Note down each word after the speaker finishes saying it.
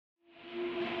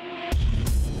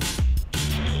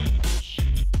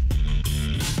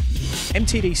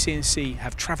MTDCNC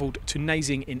have travelled to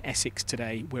Nasing in Essex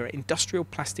today. We're at Industrial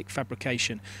Plastic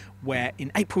Fabrication, where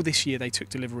in April this year they took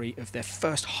delivery of their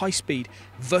first high-speed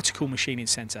vertical machining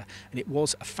centre, and it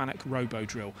was a FANUC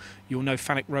ROBODRILL. You'll know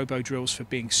FANUC ROBODRILLs for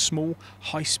being small,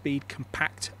 high-speed,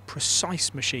 compact,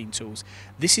 precise machine tools.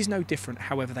 This is no different,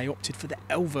 however they opted for the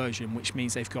L version, which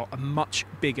means they've got a much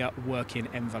bigger working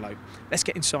envelope. Let's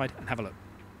get inside and have a look.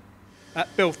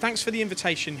 Bill, thanks for the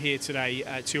invitation here today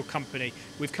to your company.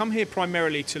 We've come here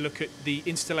primarily to look at the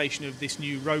installation of this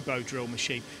new RoboDrill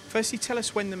machine. Firstly, tell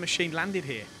us when the machine landed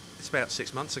here. It's about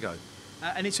 6 months ago.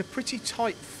 And it's a pretty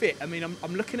tight fit. I mean,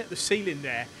 I'm looking at the ceiling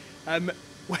there.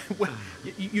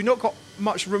 You've not got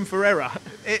much room for error.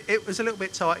 It was a little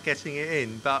bit tight getting it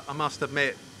in, but I must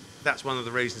admit that's one of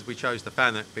the reasons we chose the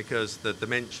FANUC, because the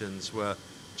dimensions were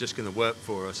just going to work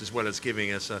for us, as well as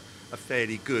giving us a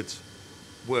fairly good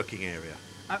working area.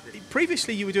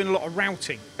 Previously you were doing a lot of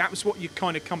routing. That was what your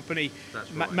kind of company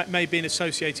right. may have been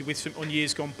associated with on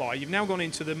years gone by. You've now gone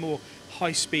into the more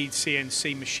high-speed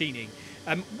CNC machining.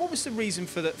 What was the reason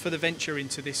for the venture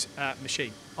into this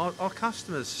machine? Our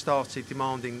customers started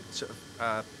demanding sort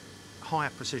of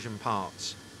higher precision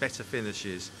parts, better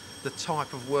finishes. The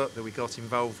type of work that we got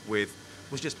involved with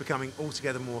was just becoming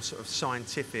altogether more sort of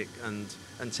scientific and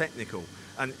technical,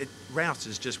 and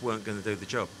routers just weren't going to do the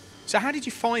job. So how did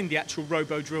you find the actual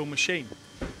RoboDrill machine?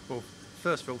 Well,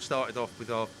 first of all, started off with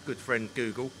our good friend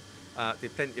Google.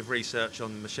 Did plenty of research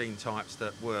on the machine types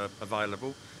that were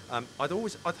available. I'd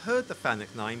heard the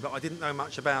FANUC name, but I didn't know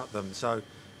much about them. So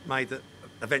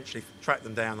eventually tracked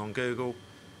them down on Google,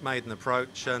 made an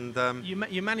approach, and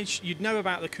you managed. You'd know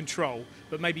about the control,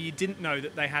 but maybe you didn't know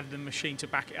that they had the machine to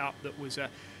back it up that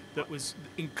was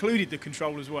included the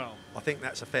control as well. I think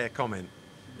that's a fair comment.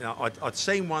 You know, I'd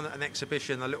seen one at an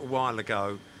exhibition a little while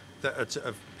ago that had sort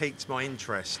of piqued my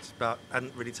interest, but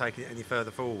hadn't really taken it any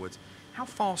further forward. How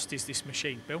fast is this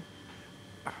machine, Bill?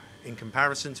 In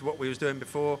comparison to what we was doing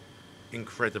before,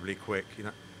 incredibly quick. You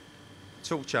know,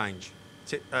 tool change,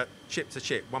 chip to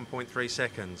chip, 1.3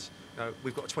 seconds.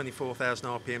 We've got a 24,000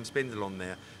 RPM spindle on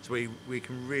there, so we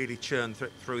can really churn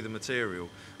through the material.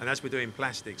 And as we're doing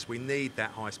plastics, we need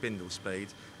that high spindle speed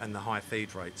and the high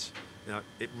feed rates. You know,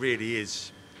 it really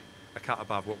is a cut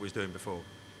above what we was doing before.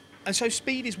 And so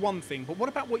speed is one thing, but what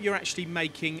about what you're actually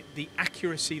making, the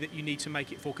accuracy that you need to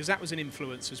make it for? Because that was an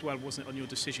influence as well, wasn't it, on your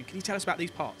decision? Can you tell us about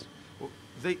these parts? Well,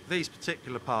 these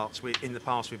particular parts, in the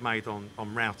past we've made on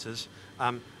routers,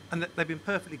 and they've been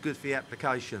perfectly good for the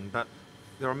application, but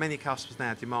there are many customers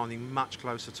now demanding much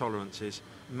closer tolerances,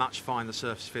 much finer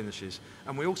surface finishes,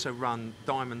 and we also run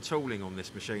diamond tooling on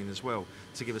this machine as well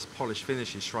to give us polished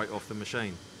finishes straight off the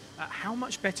machine. How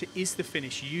much better is the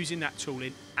finish using that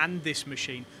tooling and this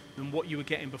machine than what you were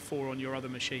getting before on your other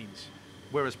machines?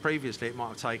 Whereas previously it might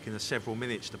have taken us several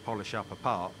minutes to polish up a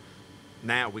part,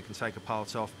 now we can take a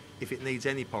part off. If it needs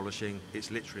any polishing,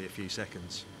 it's literally a few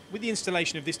seconds. With the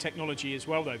installation of this technology as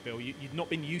well though, Bill, you've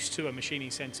not been used to a machining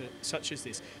centre such as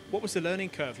this. What was the learning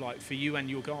curve like for you and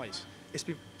your guys? It's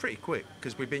been pretty quick,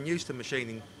 because we've been used to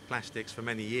machining plastics for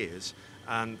many years,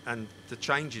 and the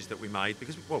changes that we made,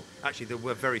 because, well, actually there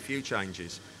were very few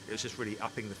changes. It was just really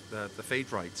upping the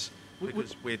feed rates,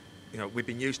 because we've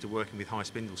been used to working with high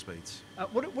spindle speeds.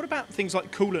 What about things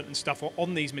like coolant and stuff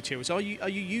on these materials? Are you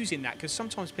using that? Because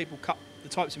sometimes people cut the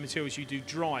types of materials you do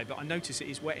dry, but I notice it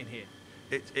is wet in here.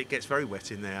 It gets very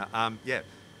wet in there. Yeah,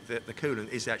 the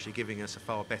coolant is actually giving us a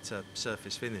far better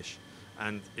surface finish,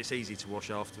 and it's easy to wash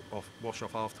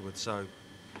off afterwards. So.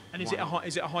 And is it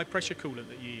a high pressure coolant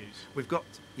that you use? We've got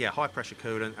high pressure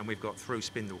coolant, and we've got through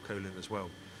spindle coolant as well.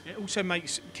 It also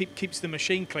keeps the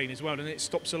machine clean as well, and it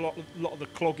stops a lot of the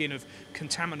clogging of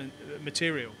contaminant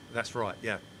material. That's right.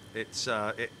 Yeah,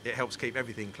 it helps keep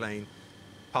everything clean.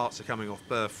 Parts are coming off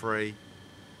burr free,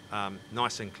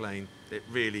 nice and clean. It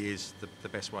really is the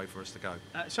best way for us to go.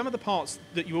 Some of the parts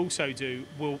that you also do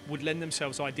would lend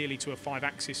themselves ideally to a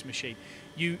 5-axis machine.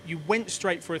 You went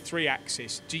straight for a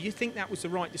 3-axis. Do you think that was the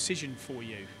right decision for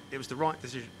you? It was the right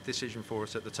decision for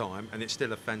us at the time, and it's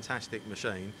still a fantastic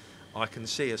machine. I can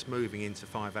see us moving into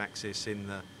 5-axis in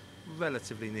the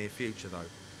relatively near future though,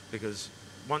 because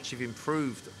once you've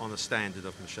improved on a standard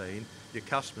of machine, your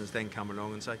customers then come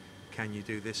along and say, can you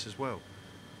do this as well?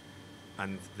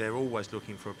 And they're always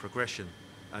looking for a progression,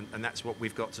 and that's what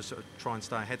we've got to sort of try and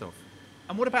stay ahead of.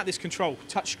 And what about this control,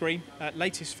 touchscreen,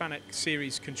 latest FANUC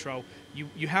series control?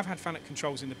 You have had FANUC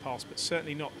controls in the past, but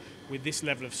certainly not with this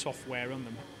level of software on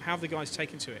them. How have the guys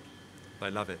taken to it? They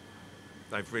love it.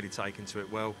 They've really taken to it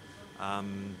well.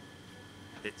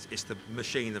 It's the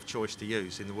machine of choice to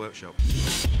use in the workshop.